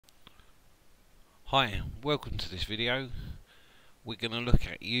Hi, welcome to this video. We're going to look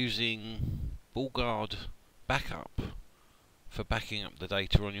at using Bullguard backup for backing up the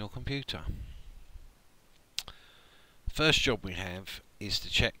data on your computer. First job we have is to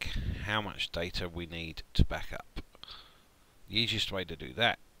check how much data we need to back up. The easiest way to do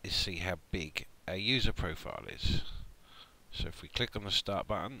that is see how big our user profile is. So if we click on the start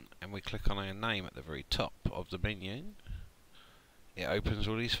button and we click on our name at the very top of the menu, it opens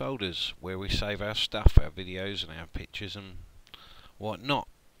all these folders where we save our stuff, our videos and our pictures and whatnot.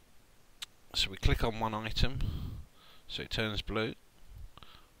 So we click on one item, so it turns blue,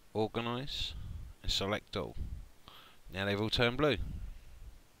 organise and select all. Now they've all turned blue.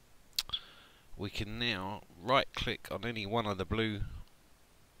 We can now right click on any one of the blue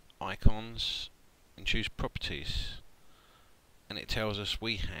icons and choose properties, and it tells us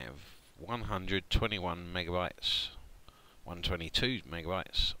we have 121 megabytes 122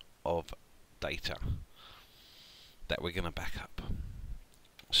 megabytes of data that we're going to back up.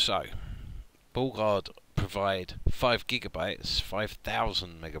 So Bullguard provide 5 gigabytes,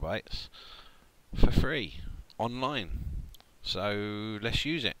 5,000 megabytes for free online, so let's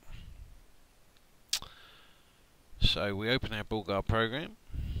use it. So we open our Bullguard program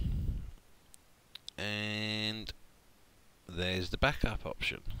and there's the backup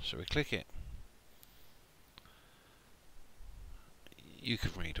option, so we click it. You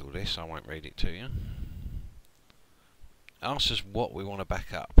can read all this, I won't read it to you. It asks us what we want to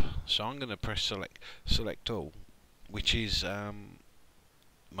back up, so I'm going to press select all, which is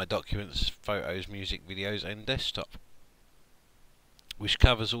my documents, photos, music, videos and desktop, which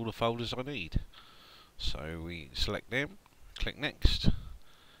covers all the folders I need. So we select them, click next.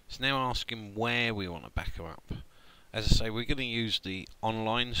 It's now asking where we want to back them up. As I say, we're going to use the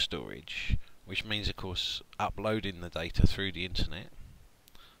online storage, which means of course uploading the data through the internet.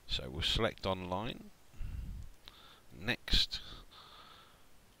 So we'll select online. Next.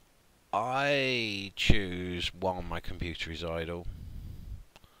 I choose while my computer is idle.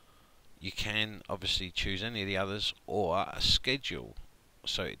 You can obviously choose any of the others or a schedule,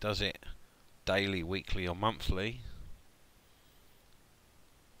 so it does it daily, weekly or monthly,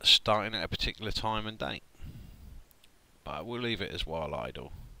 starting at a particular time and date. But we'll leave it as while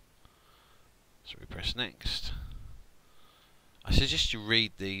idle. So we press next. I suggest you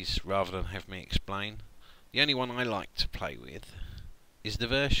read these rather than have me explain. The only one I like to play with is the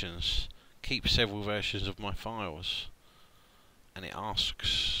versions. Keep several versions of my files, and it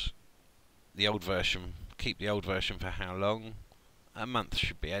asks the old version, keep the old version for how long. A month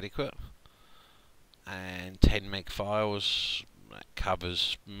should be adequate, and 10 meg files, that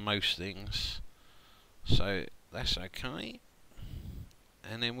covers most things, so that's okay.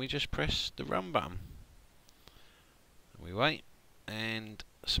 And then we just press the run button and we wait, and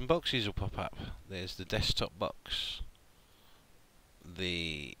some boxes will pop up. There's the desktop box,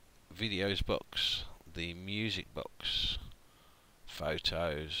 the videos box, the music box,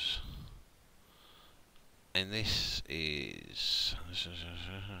 photos, and this is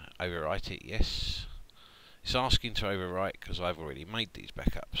overwrite it. Yes, it's asking to overwrite because I've already made these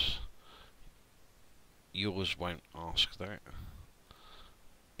backups. Yours won't ask that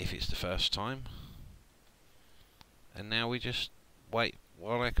if it's the first time. And now we just wait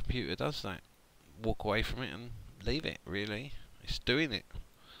while our computer does that. Walk away from it and leave it, really. It's doing it.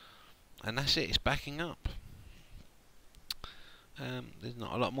 And that's it, it's backing up. There's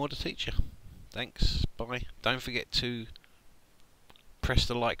not a lot more to teach you. Thanks, bye. Don't forget to press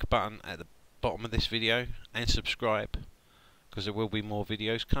the like button at the bottom of this video and subscribe, because there will be more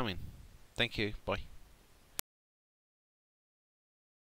videos coming. Thank you, bye.